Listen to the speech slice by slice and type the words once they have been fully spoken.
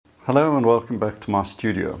Hello and welcome back to my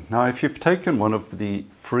studio. Now, if you've taken one of the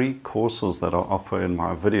free courses that I offer in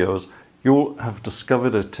my videos, you'll have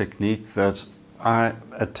discovered a technique that I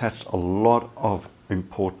attached a lot of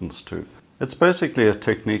importance to. It's basically a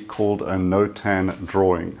technique called a notan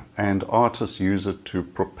drawing, and artists use it to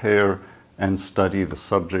prepare and study the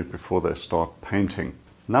subject before they start painting.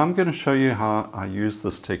 Now I'm going to show you how I use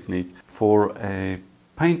this technique for a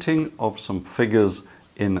painting of some figures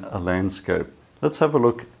in a landscape. Let's have a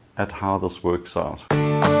look at how this works out.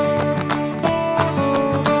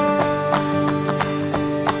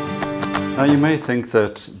 Now you may think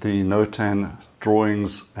that the notan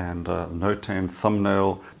drawings and notan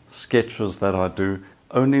thumbnail sketches that I do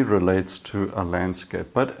only relates to a landscape,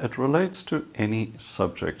 but it relates to any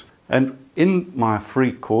subject. And in my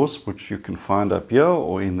free course, which you can find up here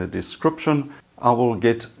or in the description, I will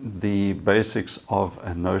get the basics of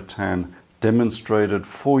a notan demonstrated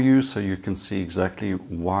for you so you can see exactly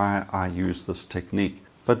why I use this technique.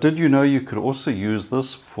 But did you know you could also use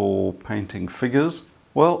this for painting figures?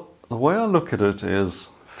 Well, the way I look at it is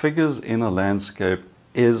figures in a landscape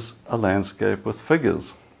is a landscape with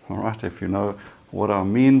figures. All right, if you know what I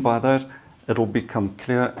mean by that, it'll become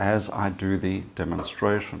clear as I do the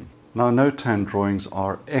demonstration. Now, notan drawings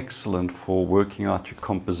are excellent for working out your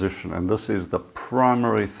composition, and this is the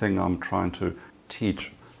primary thing I'm trying to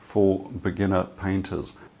teach for beginner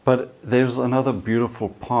painters. But there's another beautiful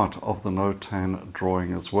part of the notan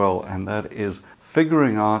drawing as well, and that is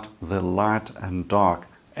figuring out the light and dark,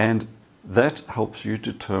 and that helps you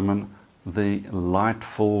determine the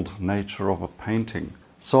light-filled nature of a painting.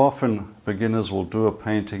 So often beginners will do a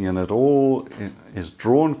painting and it all is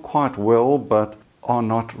drawn quite well, but are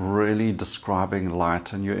not really describing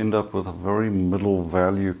light, and you end up with a very middle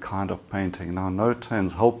value kind of painting. Now,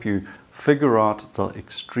 notans help you figure out the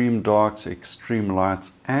extreme darks, extreme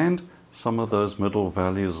lights, and some of those middle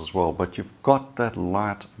values as well. But you've got that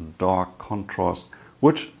light-dark contrast,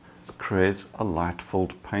 which creates a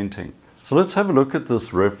light-filled painting. So let's have a look at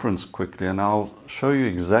this reference quickly, and I'll show you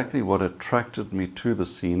exactly what attracted me to the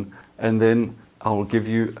scene, and then I'll give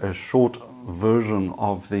you a short version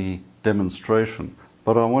of the demonstration.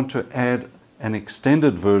 But I want to add an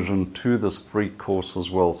extended version to this free course as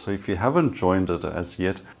well. So if you haven't joined it as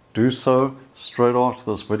yet, do so straight after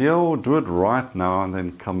this video, or do it right now and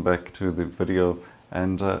then come back to the video,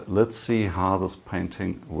 and let's see how this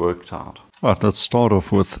painting worked out. Right, let's start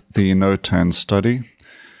off with the notan study.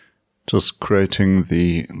 Just creating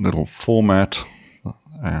the little format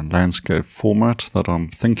and landscape format that I'm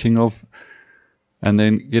thinking of, and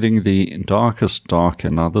then getting the darkest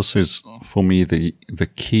darker. Now this is for me the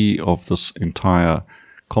key of this entire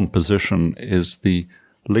composition, is the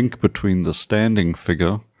link between the standing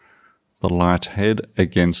figure, the light head,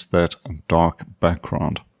 against that dark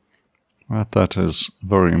background. Right, that is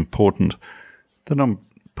very important. Then I'm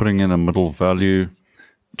putting in a middle value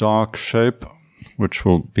dark shape, which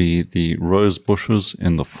will be the rose bushes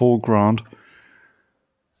in the foreground,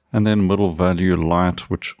 and then middle value light,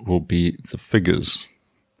 which will be the figures.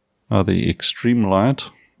 Now the extreme light,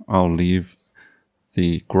 I'll leave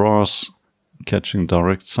the grass catching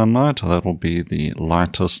direct sunlight. That will be the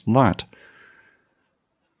lightest light.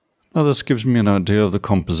 Now this gives me an idea of the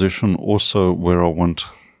composition, also where I want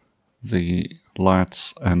the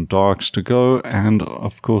lights and darks to go, and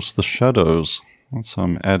of course the shadows. So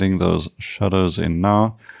I'm adding those shadows in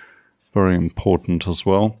now, very important as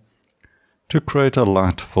well, to create a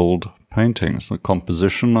light-filled painting. So the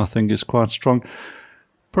composition, I think, is quite strong.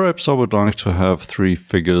 Perhaps I would like to have 3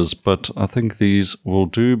 figures, but I think these will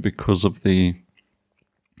do because of the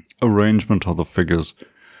arrangement of the figures.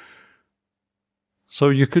 So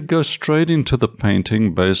you could go straight into the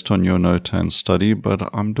painting based on your notan study, but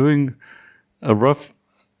I'm doing a rough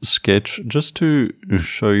sketch just to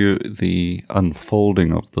show you the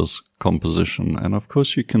unfolding of this composition. And of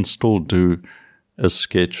course you can still do a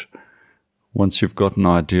sketch once you've got an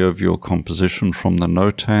idea of your composition from the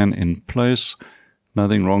notan in place.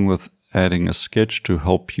 Nothing wrong with adding a sketch to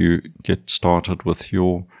help you get started with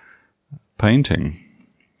your painting.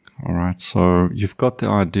 Alright, so you've got the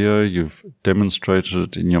idea, you've demonstrated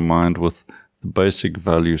it in your mind with the basic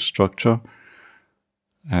value structure,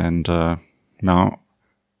 and now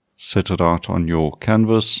set it out on your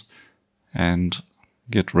canvas and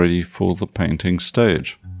get ready for the painting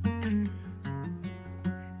stage.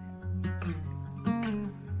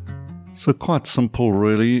 So quite simple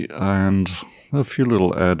really, and a few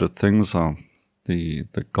little added things. The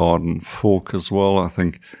garden fork as well, I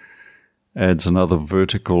think, adds another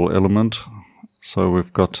vertical element. So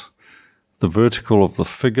we've got the vertical of the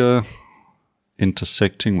figure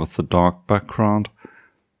intersecting with the dark background,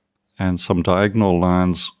 and some diagonal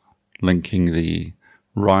lines linking the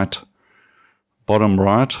bottom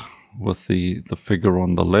right with the figure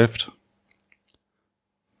on the left,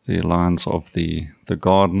 the lines of the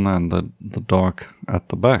garden and the dark at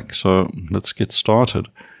the back. So let's get started.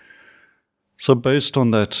 So based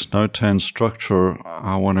on that notan structure,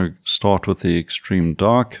 I want to start with the extreme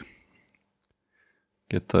dark,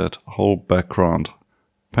 get that whole background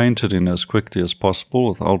painted in as quickly as possible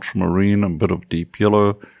with ultramarine, a bit of deep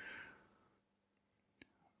yellow,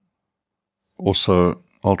 also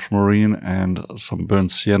ultramarine and some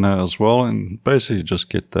burnt sienna as well, and basically just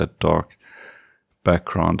get that dark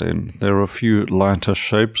background in. There are a few lighter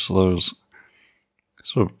shapes, those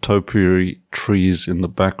sort of topiary trees in the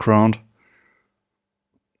background,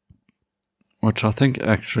 which I think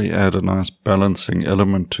actually add a nice balancing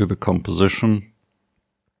element to the composition,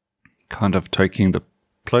 kind of taking the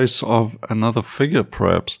place of another figure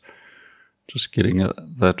perhaps, just getting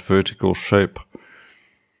that vertical shape.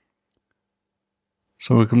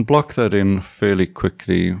 So we can block that in fairly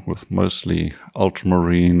quickly with mostly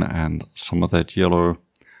ultramarine and some of that yellow,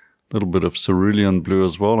 a little bit of cerulean blue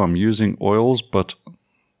as well. I'm using oils, but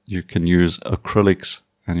you can use acrylics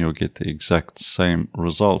and you'll get the exact same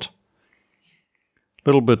result. A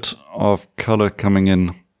little bit of color coming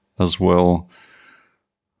in as well,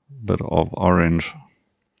 a bit of orange.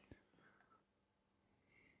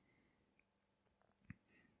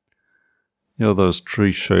 Yeah, those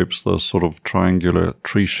tree shapes, those sort of triangular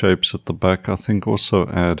tree shapes at the back, I think also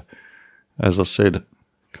add, as I said,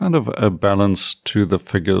 kind of a balance to the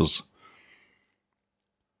figures.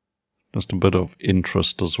 Just a bit of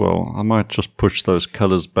interest as well. I might just push those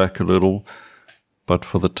colors back a little, but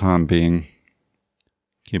for the time being,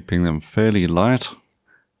 keeping them fairly light.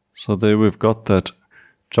 So there we've got that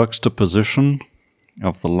juxtaposition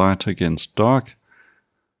of the light against dark,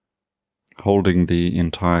 holding the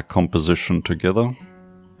entire composition together.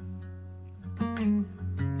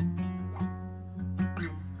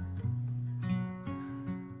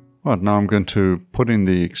 Right, now I'm going to put in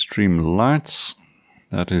the extreme lights.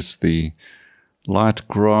 That is the light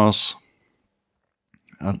grass.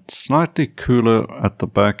 Slightly cooler at the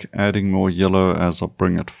back, adding more yellow as I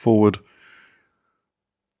bring it forward.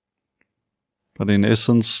 But in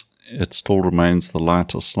essence, it still remains the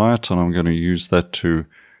lightest light, and I'm going to use that to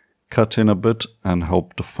cut in a bit and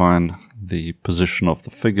help define the position of the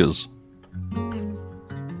figures.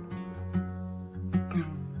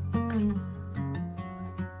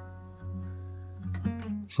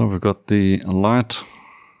 So we've got the light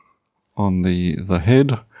on the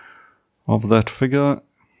head of that figure,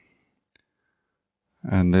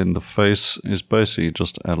 and then the face is basically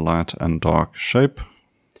just a light and dark shape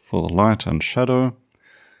for the light and shadow.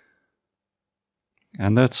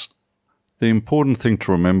 And that's the important thing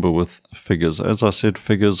to remember with figures. As I said,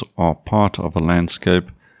 figures are part of a landscape,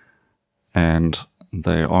 and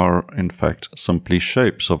they are in fact simply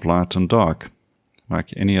shapes of light and dark.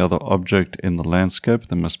 Like any other object in the landscape,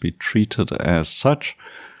 they must be treated as such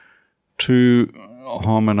to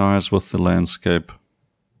harmonize with the landscape.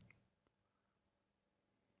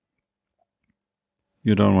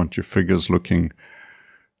 You don't want your figures looking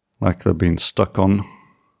like they've been stuck on.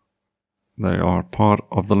 They are part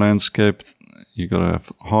of the landscape. You got to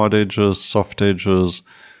have hard edges, soft edges,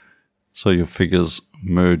 so your figures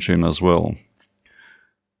merge in as well.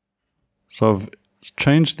 So I've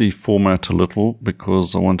changed the format a little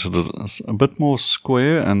because I wanted it a bit more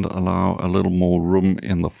square and allow a little more room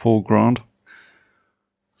in the foreground.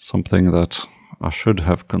 Something that I should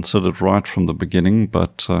have considered right from the beginning,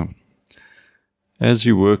 but as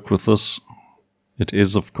you work with this, it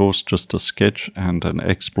is, of course, just a sketch and an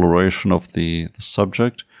exploration of the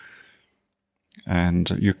subject, and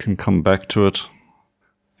you can come back to it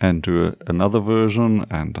and do another version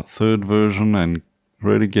and a third version and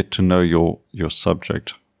really get to know your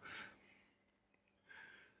subject.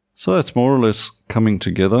 So that's more or less coming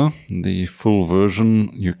together. The full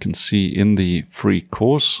version you can see in the free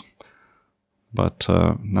course, but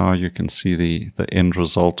now you can see the end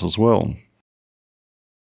result as well.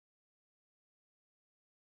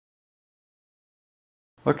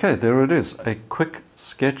 Okay, there it is, a quick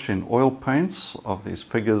sketch in oil paints of these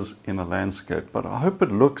figures in a landscape. But I hope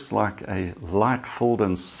it looks like a light-filled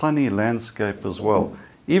and sunny landscape as well.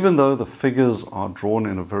 Even though the figures are drawn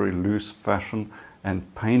in a very loose fashion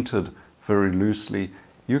and painted very loosely,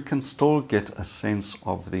 you can still get a sense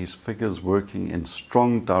of these figures working in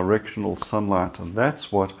strong directional sunlight. And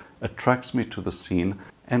that's what attracts me to the scene.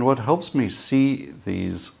 And what helps me see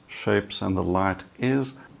these shapes and the light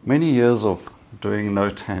is many years of doing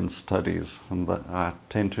notan studies, and I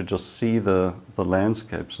tend to just see the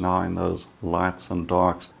landscapes now in those lights and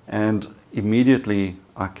darks. and immediately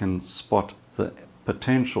I can spot the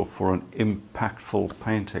potential for an impactful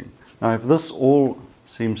painting. Now, if this all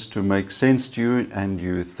seems to make sense to you and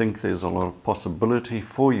you think there's a lot of possibility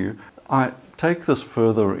for you, I take this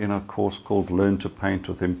further in a course called Learn to Paint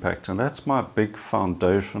with Impact, and that's my big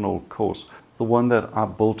foundational course, the one that I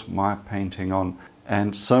built my painting on,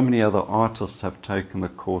 and so many other artists have taken the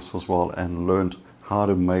course as well and learned how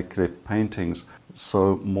to make their paintings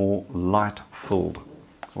so more light-filled.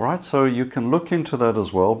 All right, so you can look into that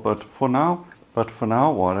as well, but for now,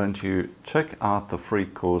 why don't you check out the free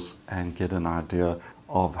course and get an idea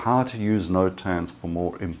of how to use notans for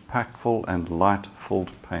more impactful and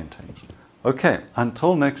light-filled paintings. Okay,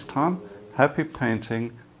 until next time, happy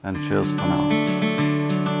painting and cheers for now.